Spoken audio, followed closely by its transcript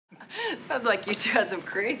Sounds like you two had some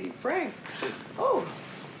crazy pranks. Oh,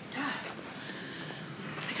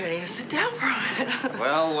 I think I need to sit down for a minute.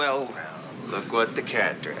 Well, well, well. Look what the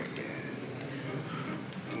cat dragged did.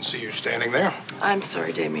 Didn't see you standing there. I'm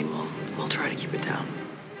sorry, Damian. We'll try to keep it down.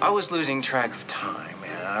 I was losing track of time,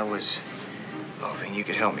 man. I was hoping you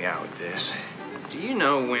could help me out with this. Do you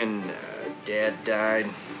know when Dad died?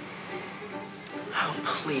 Oh,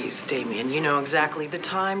 please, Damian. You know exactly the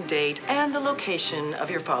time, date, and the location of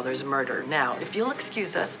your father's murder. Now, if you'll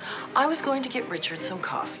excuse us, I was going to get Richard some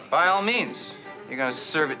coffee. By all means. You're gonna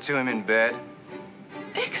serve it to him in bed?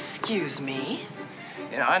 Excuse me?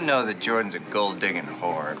 You know, I know that Jordan's a gold-digging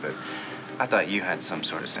whore, but I thought you had some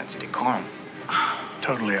sort of sense of decorum.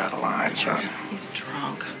 Totally out of line, son. He's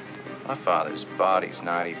drunk. My father's body's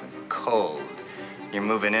not even cold. You're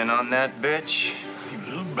moving in on that bitch? You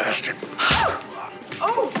little bastard.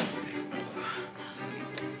 Oh!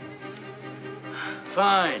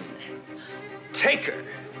 Fine. Take her.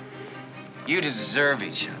 You deserve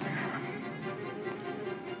each other.